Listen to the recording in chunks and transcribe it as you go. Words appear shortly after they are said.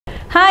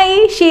Hi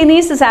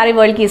షీనీస్ sari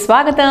వరల్డ్కి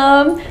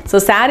స్వాగతం. So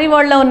sari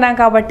వరల్డ్లో ఉన్నాం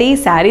కాబట్టి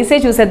శారీసే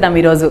చూసేద్దాం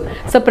ఈరోజు.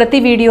 సో ప్రతి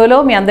వీడియోలో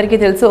మీ అందరికీ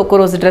తెలుసు,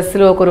 ఒకరోజు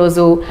డ్రెస్సులు,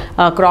 ఒకరోజు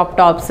crop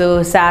tops,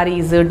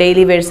 saris,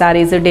 daily wear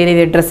saris, daily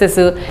wear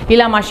dresses,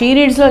 ఇలా మా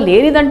షీనీడ్స్లో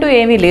లేనిదంటూ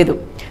ఏమీ లేదు.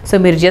 సో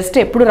మీరు జస్ట్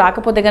ఎప్పుడు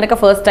రాకపోతే కనుక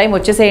ఫస్ట్ టైం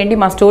వచ్చేసేయండి,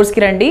 మా స్టోర్స్కి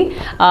రండి.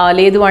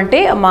 లేదు అంటే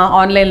మా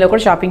ఆన్లైన్లో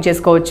కూడా షాపింగ్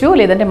చేసుకోవచ్చు,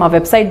 లేదంటే మా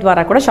వెబ్సైట్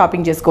ద్వారా కూడా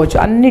షాపింగ్ చేసుకోవచ్చు.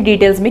 అన్ని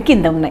డీటెయిల్స్ మీకు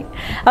కింద ఉన్నాయి.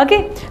 ఓకే,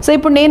 సో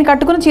ఇప్పుడు నేను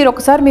కట్టుకున్న చీర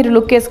ఒకసారి మీరు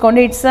లుక్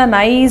వేసుకోండి. It's a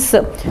nice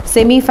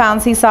semi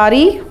fancy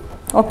sorry.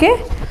 Okay,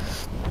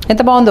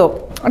 ఎంత బాగుందో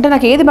అంటే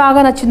నాకు ఏది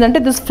బాగా నచ్చిందంటే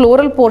దిస్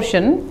ఫ్లోరల్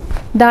పోర్షన్,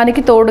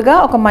 దానికి తోడుగా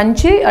ఒక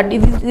మంచి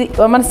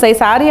మన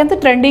సారీ అంతా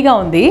ట్రెండీగా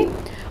ఉంది.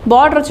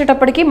 బార్డర్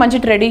వచ్చేటప్పటికి మంచి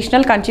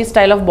traditional Kanchi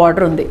style of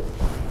border ఉంది.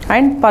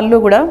 అండ్ పళ్ళు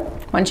కూడా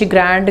మంచి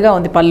గ్రాండ్గా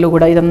ఉంది. పళ్ళు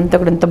కూడా ఇదంతా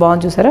కూడా ఎంత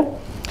బాగుంది చూసారా,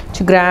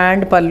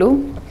 గ్రాండ్ పళ్ళు.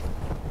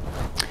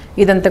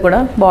 ఇదంతా కూడా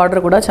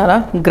బార్డర్ కూడా చాలా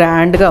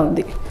గ్రాండ్గా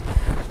ఉంది.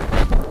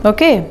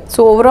 ఓకే, సో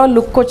ఓవరాల్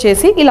లుక్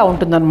వచ్చేసి ఇలా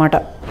ఉంటుందన్నమాట.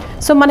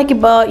 సో మనకి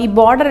ఈ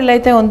బార్డర్ ఎలా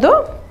అయితే ఉందో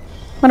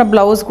మన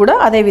బ్లౌజ్ కూడా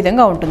అదే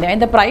విధంగా ఉంటుంది.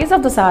 And the price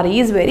of the sorry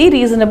is very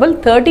reasonable,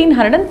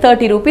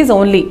 1330 rupees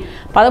only,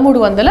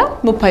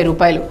 1330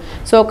 రూపాయలు.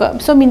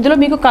 సో ఇందులో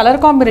మీకు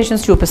కలర్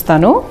కాంబినేషన్స్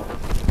చూపిస్తాను.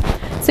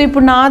 సో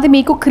ఇప్పుడు నాది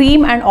మీకు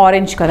క్రీమ్ అండ్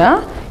ఆరెంజ్ కదా,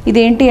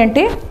 ఇదేంటి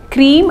అంటే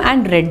cream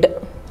and red.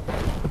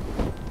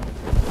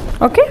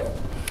 Okay,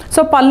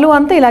 so పళ్ళు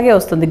అంతా ఇలాగే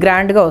వస్తుంది,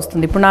 గ్రాండ్గా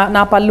వస్తుంది. ఇప్పుడు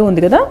నా పళ్ళు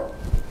ఉంది కదా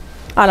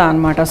అలా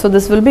అనమాట. So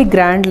this will be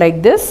grand like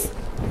this.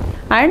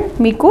 And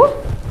మీకు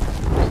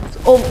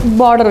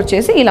బార్డర్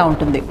వచ్చేసి ఇలా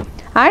ఉంటుంది.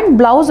 అండ్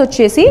బ్లౌజ్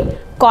వచ్చేసి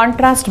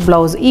కాంట్రాస్ట్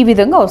బ్లౌజ్ ఈ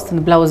విధంగా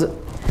వస్తుంది. బ్లౌజ్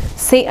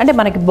అంటే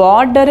మనకి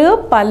బార్డర్,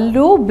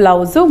 పళ్ళు,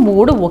 బ్లౌజు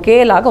మూడు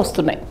ఒకేలాగా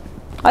వస్తున్నాయి.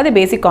 అది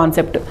బేసిక్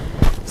కాన్సెప్ట్.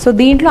 సో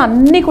దీంట్లో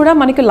అన్నీ కూడా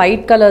మనకి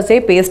లైట్ కలర్సే,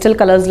 పేస్టల్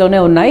కలర్స్లోనే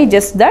ఉన్నాయి.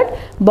 జస్ట్ దట్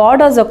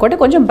బార్డర్స్ ఒక్కటి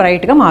కొంచెం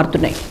బ్రైట్గా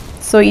మారుతున్నాయి.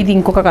 సో ఇది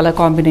ఇంకొక కలర్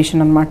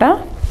కాంబినేషన్ అనమాట.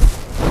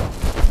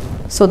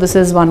 So this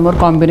is one more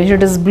combination.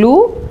 It is blue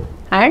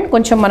and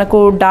కొంచెం మనకు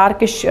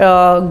డార్కిష్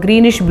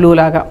గ్రీనిష్ బ్లూ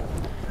లాగా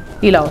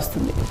ఇలా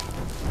వస్తుంది.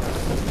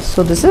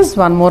 So this is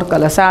one more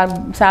colour.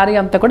 Sari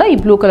అంతా కూడా ఈ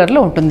బ్లూ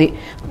కలర్లో ఉంటుంది.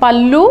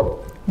 పళ్ళు,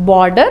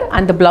 బార్డర్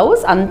అండ్ ద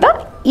బ్లౌజ్ అంతా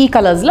ఈ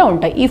కలర్స్లో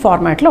ఉంటాయి, ఈ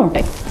ఫార్మాట్లో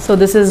ఉంటాయి. So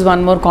this is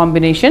one more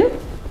combination.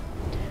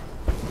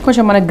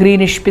 కొంచెం మన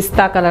గ్రీనిష్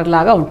పిస్తా కలర్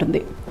లాగా ఉంటుంది.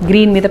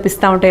 గ్రీన్ మీద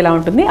పిస్తా ఉంటే ఎలా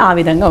ఉంటుంది ఆ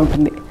విధంగా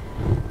ఉంటుంది.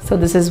 So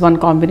this is one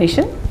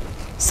combination.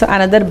 So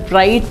another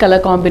bright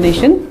colour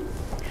combination,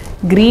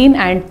 green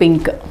and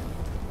pink.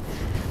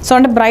 So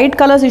అంటే బ్రైట్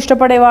కలర్స్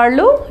ఇష్టపడే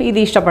వాళ్ళు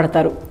ఇది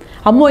ఇష్టపడతారు.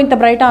 అమ్మో ఇంత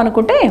బ్రైటా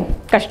అనుకుంటే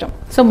కష్టం.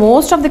 So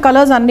most of the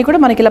colours అన్నీ కూడా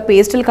మనకి ఇలా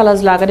పేస్టల్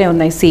కలర్స్ లాగానే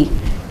ఉన్నాయి.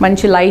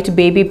 మంచి లైట్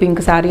బేబీ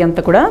పింక్ శారీ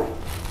అంతా కూడా.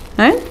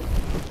 అండ్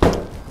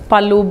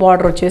పళ్ళు,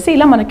 బార్డర్ వచ్చేసి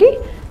ఇలా మనకి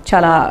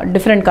చాలా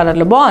డిఫరెంట్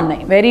కలర్లో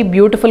బాగున్నాయి. Very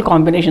beautiful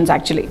combinations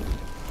actually.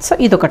 So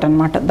ఇదొకటి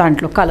అనమాట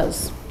దాంట్లో కలర్స్.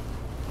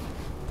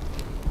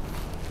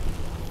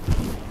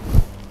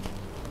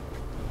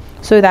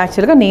 సో ఇది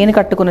యాక్చువల్గా నేను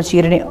కట్టుకున్న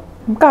చీరని,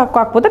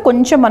 కాకపోతే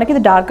కొంచెం మనకి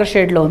ఇది డార్కర్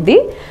షేడ్లో ఉంది.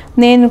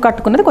 నేను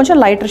కట్టుకున్నది కొంచెం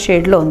లైటర్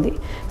షేడ్లో ఉంది.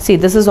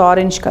 దిస్ ఇస్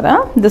ఆరెంజ్ కదా,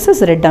 దిస్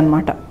ఇస్ రెడ్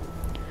అనమాట.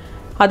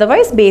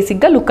 అదర్వైజ్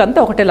బేసిక్గా లుక్ అంతా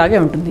ఒకటేలాగే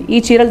ఉంటుంది. ఈ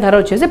చీరల ధర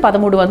వచ్చేసి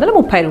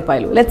 1330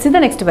 రూపాయలు. Let's see the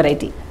next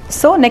variety.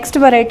 So next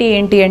variety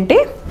ఏంటి అంటే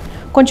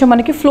కొంచెం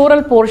మనకి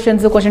ఫ్లోరల్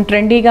పోర్షన్స్, కొంచెం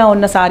ట్రెండీగా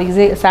ఉన్న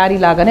శారీ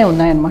లాగానే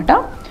ఉన్నాయన్నమాట.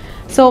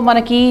 సో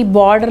మనకి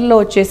బార్డర్లో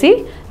వచ్చేసి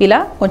ఇలా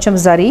కొంచెం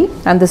zari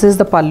and this is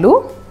the పళ్ళు.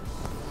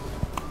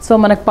 సో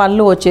మనకు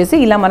పళ్ళు వచ్చేసి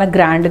ఇలా మనకు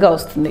గ్రాండ్గా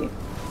వస్తుంది.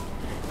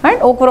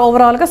 అండ్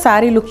ఓవరాల్గా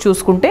శారీ లుక్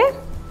చూసుకుంటే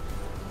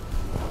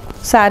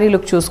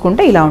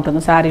ఇలా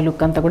ఉంటుంది. శారీ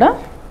లుక్ అంతా కూడా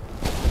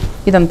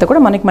ఇదంతా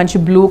కూడా మనకి మంచి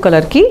బ్లూ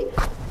కలర్కి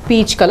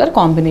peach colour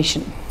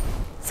combination.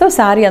 So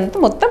sari అంతా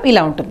మొత్తం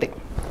ఇలా ఉంటుంది.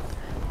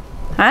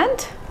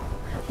 అండ్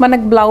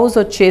మనకు బ్లౌజ్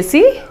వచ్చేసి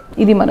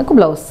ఇది మనకు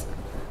బ్లౌజ్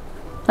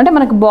అంటే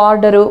మనకు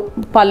బార్డరు,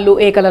 పళ్ళు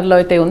ఏ కలర్లో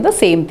అయితే ఉందో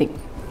సేమ్ థింగ్.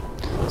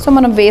 సో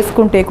మనం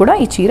వేసుకుంటే కూడా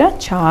ఈ చీర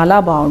చాలా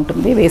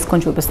బాగుంటుంది.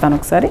 వేసుకొని చూపిస్తాను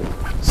ఒకసారి.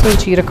 సో ఈ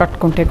చీర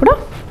కట్టుకుంటే కూడా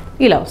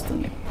ఇలా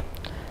వస్తుంది.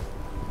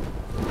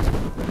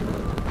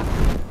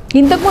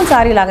 ఇంతకుముందు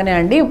శారీ లాగానే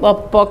అండి,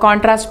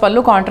 కాంట్రాస్ట్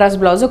పళ్ళు, contrast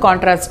blouse,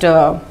 contrast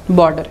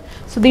border.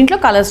 So దీంట్లో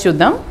కలర్స్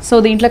చూద్దాం. సో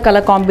దీంట్లో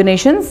colour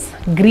combinations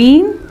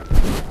green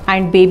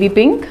and baby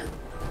pink,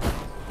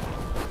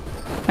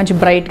 మంచి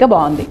బ్రైట్గా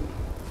బాగుంది.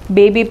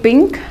 Baby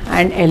pink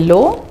and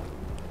yellow,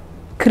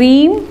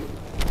 cream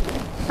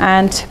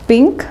and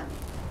pink,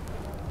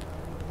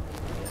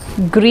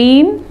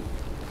 green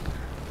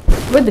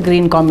with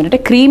green combination.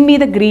 అంటే క్రీమ్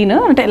మీద గ్రీన్,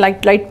 అంటే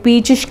లైట్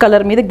పీచిష్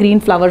కలర్ మీద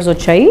గ్రీన్ ఫ్లవర్స్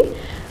వచ్చాయి.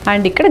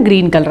 అండ్ ఇక్కడ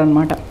గ్రీన్ కలర్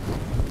అనమాట.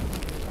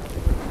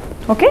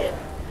 ఓకే,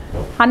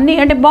 అన్నీ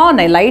అంటే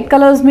బాగున్నాయి. లైట్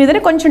కలర్స్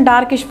మీదనే కొంచెం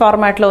డార్కిష్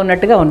ఫార్మాట్లో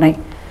ఉన్నట్టుగా ఉన్నాయి.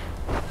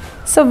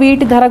 సో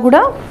వీటి ధర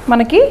కూడా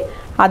మనకి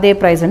అదే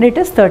ప్రైస్ అండి. It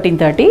is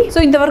 1330. సో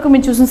ఇంతవరకు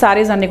మీరు చూసిన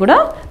సారీస్ అన్నీ కూడా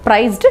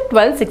ప్రైస్డ్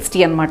 1260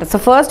 అనమాట. సో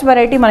ఫస్ట్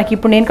వెరైటీ మనకి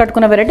ఇప్పుడు నేను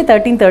కట్టుకున్న variety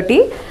 1330.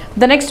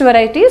 The next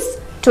variety is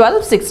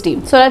 1260.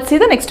 So let's see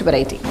the next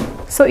variety.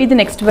 So ఇది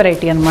నెక్స్ట్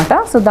వెరైటీ అనమాట.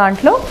 సో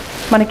దాంట్లో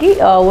మనకి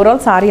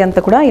ఓవరాల్ సారీ అంతా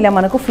కూడా ఇలా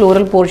మనకు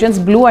floral portions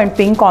blue and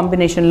pink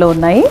కాంబినేషన్లో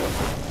ఉన్నాయి.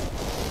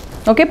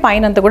 ఓకే,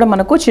 పైన అంతా కూడా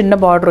మనకు చిన్న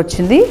బార్డర్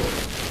వచ్చింది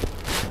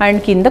అండ్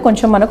కింద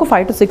కొంచెం మనకు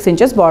 5 to 6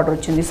 inches బార్డర్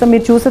వచ్చింది. సో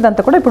మీరు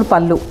చూసేదంతా కూడా ఇప్పుడు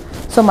పళ్ళు.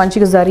 సో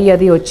మంచిగా జరీ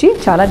అది వచ్చి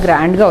చాలా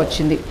గ్రాండ్గా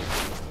వచ్చింది.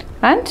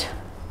 అండ్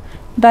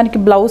దానికి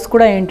బ్లౌజ్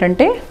కూడా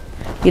ఏంటంటే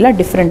ఇలా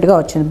డిఫరెంట్గా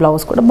వచ్చింది.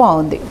 బ్లౌజ్ కూడా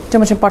బాగుంది,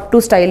 కొంచెం పట్టు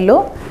స్టైల్లో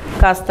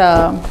కాస్త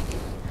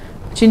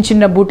చిన్న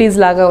చిన్న బూటీస్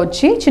లాగా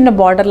వచ్చి చిన్న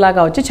బార్డర్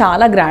లాగా వచ్చి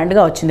చాలా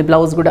గ్రాండ్గా వచ్చింది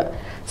బ్లౌజ్ కూడా.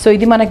 సో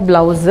ఇది మనకి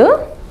బ్లౌజ్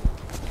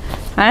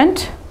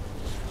అండ్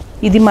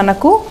ఇది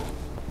మనకు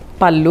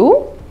పళ్ళు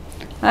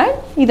అండ్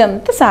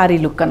ఇదంతా శారీ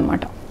లుక్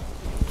అనమాట.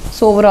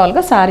 సో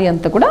ఓవరాల్గా శారీ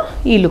అంతా కూడా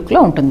ఈ లుక్లో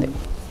ఉంటుంది.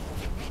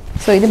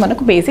 సో ఇది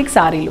మనకు బేసిక్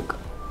శారీ లుక్.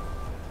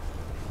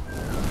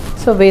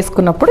 సో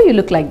వేసుకున్నప్పుడు you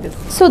look like this.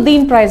 So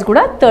దీని ప్రైస్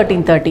కూడా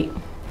 1330.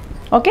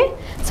 ఓకే,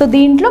 సో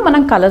దీంట్లో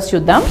మనం కలర్స్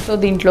చూద్దాం. సో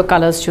దీంట్లో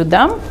కలర్స్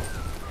చూద్దాం.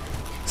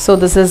 So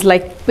this is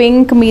like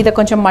pink మీద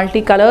కొంచెం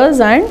multi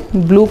colours and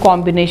blue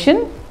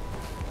combination,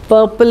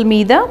 purple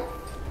మీద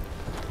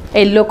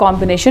yellow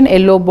combination,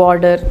 yellow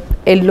border,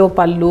 yellow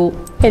పళ్ళు,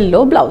 yellow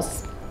blouse,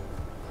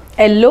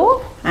 yellow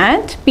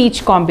and peach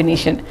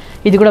combination.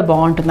 ఇది కూడా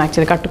బాగుంటుంది,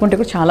 యాక్చువల్లీ కట్టుకుంటే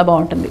కూడా చాలా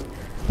బాగుంటుంది.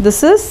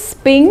 This is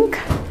pink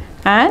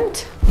and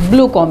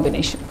blue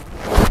combination.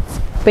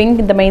 Pink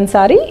in the main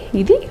sorry,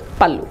 ఇది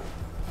పళ్ళు.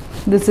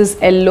 This is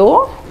yellow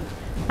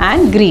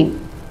and green.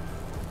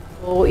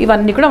 So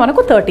ఇవన్నీ కూడా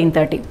మనకు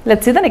 1330.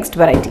 Let's see the next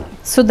variety.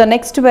 So the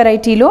next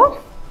వెరైటీలో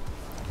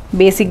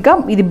బేసిక్గా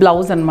ఇది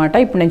బ్లౌజ్ అనమాట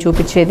ఇప్పుడు నేను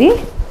చూపించేది.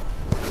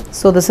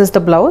 So this is the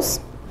blouse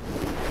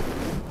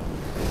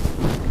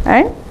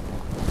and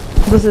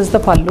this is the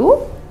పళ్ళు.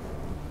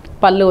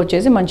 పళ్ళు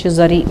వచ్చేసి మంచి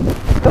జరీ,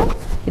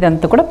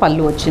 ఇదంతా కూడా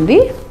పళ్ళు వచ్చింది.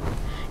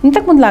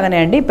 ఇంతకుముందు లాగానే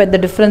అండి, పెద్ద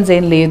డిఫరెన్స్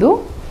ఏం లేదు.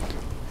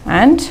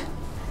 అండ్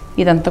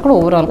ఇదంతా కూడా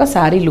ఓవరాల్గా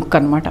శారీ లుక్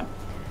అనమాట.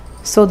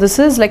 So this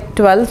is like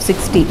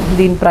 1260.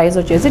 దీని ప్రైస్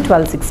వచ్చేసి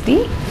 1260.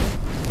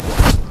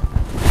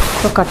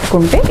 సో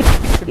కట్టుకుంటే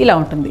ఇలా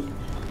ఉంటుంది.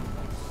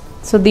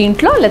 సో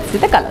దీంట్లో let's see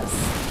the colours.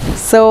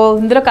 So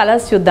ఇందులో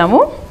కలర్స్ చూద్దాము.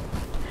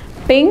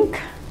 పింక్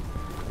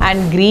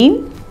అండ్ గ్రీన్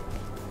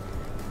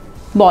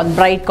బాగుంది,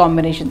 బ్రైట్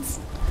కాంబినేషన్స్.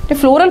 అంటే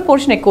ఫ్లోరల్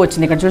పోర్షన్ ఎక్కువ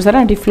వచ్చింది ఇక్కడ చూసారా,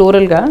 అంటే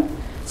ఫ్లోరల్గా.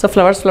 సో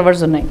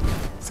ఫ్లవర్స్ ఉన్నాయి.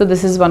 So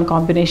this is one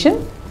combination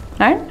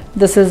and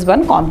this is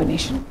one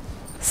combination.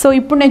 So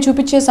ఇప్పుడు నేను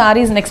చూపించే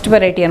సారీస్ నెక్స్ట్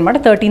వెరైటీ అనమాట,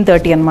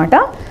 1330 అనమాట.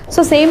 సో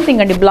సేమ్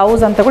థింగ్ అండి,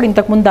 బ్లౌజ్ అంతా కూడా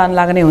ఇంతకుముందు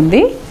దానిలాగానే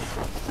ఉంది.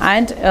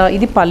 అండ్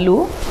ఇది పళ్ళు.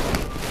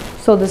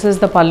 సో దిస్ ఈజ్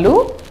ద పళ్ళు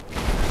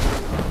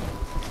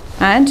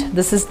and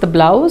this is the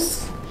blouse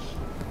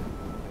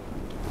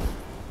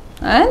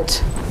and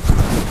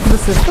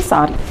this is the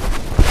sorry.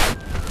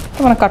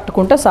 మనం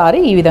కట్టుకుంటే సారీ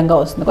ఈ విధంగా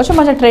వస్తుంది. కొంచెం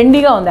మంచిగా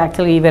ట్రెండీగా ఉంది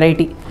యాక్చువల్గా ఈ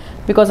variety,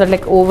 because at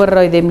like over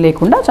ఇదేం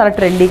లేకుండా చాలా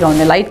ట్రెండీగా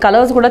ఉంది. లైట్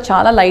కలర్స్ కూడా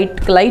చాలా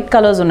లైట్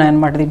కలర్స్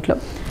ఉన్నాయన్నమాట దీంట్లో.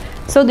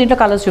 సో దీంట్లో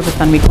కలర్స్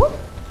చూపిస్తాను మీకు.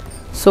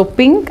 So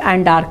pink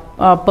and dark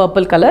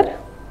purple colour,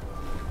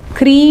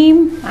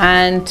 cream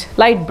and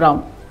light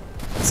brown.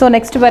 So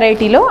next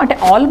వెరైటీలో అంటే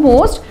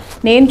ఆల్మోస్ట్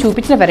నేను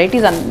చూపించిన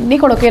వెరైటీస్ అన్నీ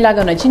కూడా ఒకేలాగా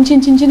ఉన్నాయి,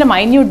 చిన్న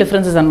మైన్యూట్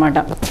డిఫరెన్సెస్ అనమాట.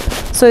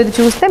 సో ఇది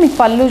చూస్తే మీకు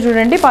పళ్ళు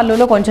చూడండి,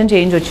 పళ్ళులో కొంచెం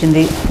చేంజ్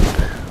వచ్చింది.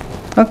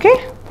 ఓకే,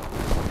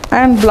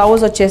 అండ్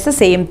బ్లౌజ్ వచ్చేసి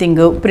same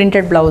thing,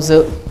 printed blouse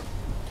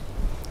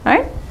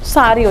and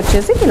sorry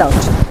వచ్చేసి ఇలా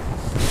వచ్చింది.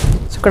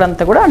 సో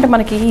ఇక్కడంతా కూడా అంటే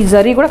మనకి ఈ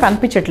జరీ కూడా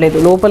కనిపించట్లేదు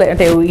లోపల,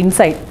 అంటే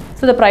inside.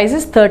 So the price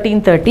is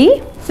 1330.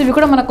 So ఇవి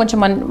కూడా మనకు కొంచెం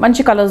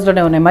మంచి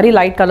కలర్స్లోనే ఉన్నాయి, మరీ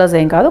లైట్ కలర్స్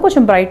ఏం కాదు,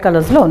 కొంచెం బ్రైట్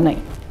కలర్స్లో ఉన్నాయి.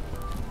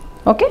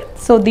 ఓకే,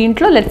 సో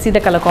దీంట్లో let's see the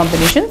colour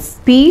combinations.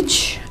 Peach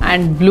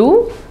and blue,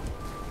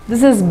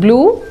 this is blue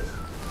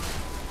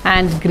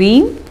and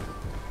green.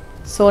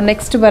 So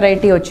next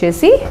variety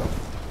వచ్చేసి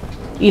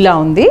ఇలా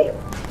ఉంది.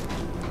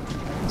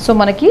 సో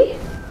మనకి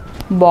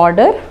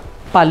బార్డర్,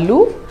 పళ్ళు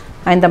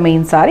అండ్ ద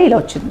మెయిన్ సారీ ఇలా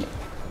వచ్చింది.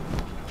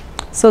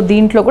 సో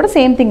దీంట్లో కూడా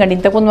సేమ్ థింగ్ అండి,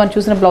 ఇంతకుముందు మనం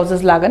చూసిన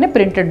బ్లౌజెస్ లాగానే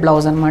ప్రింటెడ్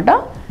బ్లౌజ్ అనమాట.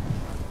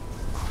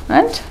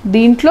 అండ్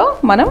దీంట్లో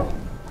మనం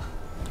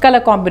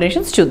కలర్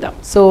కాంబినేషన్స్ చూద్దాం.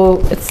 So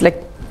it's like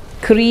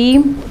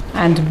cream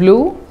and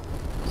blue.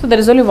 So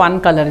there is only one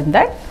color in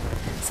that.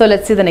 So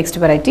let's see the next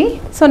variety.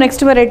 So next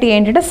variety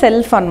ఏంటంటే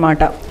సెల్ఫ్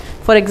అనమాట.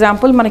 ఫర్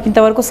ఎగ్జాంపుల్ మనకి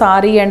ఇంతవరకు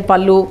sorry and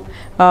పళ్ళు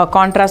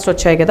contrast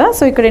వచ్చాయి కదా,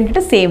 so ఇక్కడ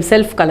ఏంటంటే సేమ్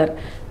సెల్ఫ్ కలర్,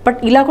 బట్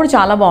ఇలా కూడా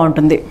చాలా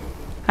బాగుంటుంది.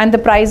 And the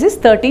price is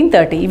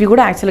 1330. ఇవి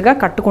కూడా యాక్చువల్గా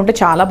కట్టుకుంటే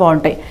చాలా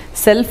బాగుంటాయి.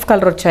 సెల్ఫ్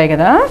కలర్ వచ్చాయి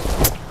కదా,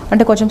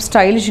 అంటే కొంచెం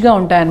స్టైలిష్గా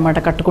ఉంటాయి అన్నమాట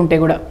కట్టుకుంటే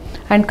కూడా.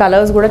 అండ్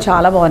కలర్స్ కూడా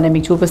చాలా బాగున్నాయి,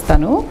 మీకు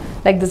చూపిస్తాను.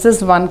 Like this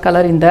is one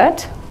colour in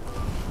that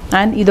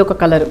and ఇదొక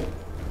కలరు,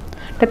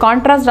 అంటే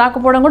కాంట్రాస్ట్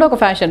రాకపోవడం కూడా ఒక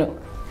ఫ్యాషను.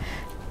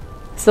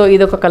 సో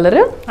ఇదొక కలర్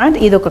అండ్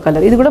ఇదొక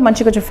కలర్, ఇది కూడా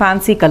మంచి కొంచెం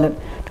ఫ్యాన్సీ కలర్,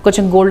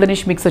 కొంచెం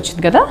గోల్డెనిష్ మిక్స్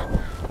వచ్చింది కదా,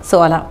 సో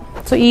అలా.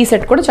 సో ఈ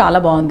సెట్ కూడా చాలా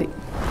బాగుంది.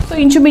 సో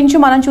ఇంచుమించు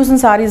మనం చూసిన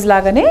సారీస్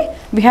లాగానే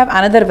we have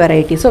another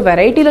variety. So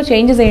వెరైటీలో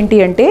చేంజెస్ ఏంటి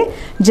అంటే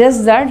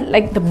జస్ట్ దట్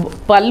లైక్ ద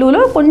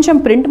పళ్ళులో కొంచెం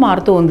ప్రింట్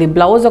మారుతూ ఉంది,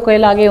 బ్లౌజ్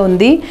ఒకేలాగే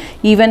ఉంది,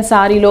 ఈవెన్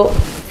సారీలో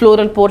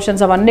ఫ్లోరల్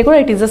పోర్షన్స్ అవన్నీ కూడా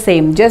it is the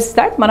same, just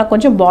that మనకు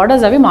కొంచెం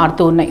బార్డర్స్ అవి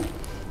మారుతూ ఉన్నాయి.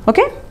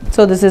 Okay,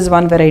 so this is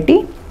one variety.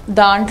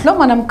 దాంట్లో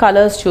మనం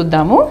కలర్స్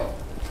చూద్దాము.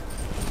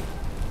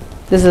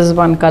 This is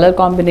one colour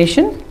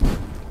combination,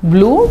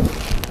 blue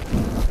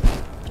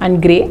and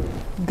grey,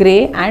 grey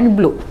and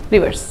blue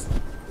reverse.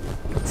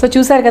 So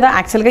చూసారు కదా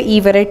యాక్చువల్గా ఈ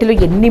వెరైటీలో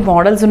ఎన్ని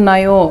మోడల్స్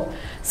ఉన్నాయో.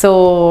 సో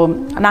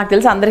నాకు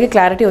తెలిసి అందరికీ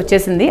క్లారిటీ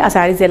వచ్చేసింది ఆ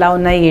శారీస్ ఎలా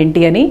ఉన్నాయి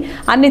ఏంటి అని.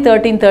 అన్ని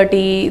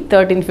 1330,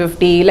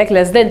 1350, లైక్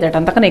లెస్ దెన్ దట్,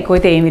 అంతకన్నా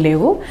ఎక్కువైతే ఏమీ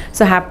లేవు.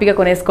 సో హ్యాపీగా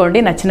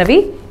కొనేసుకోండి నచ్చినవి.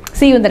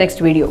 See you in the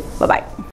next video. Bye.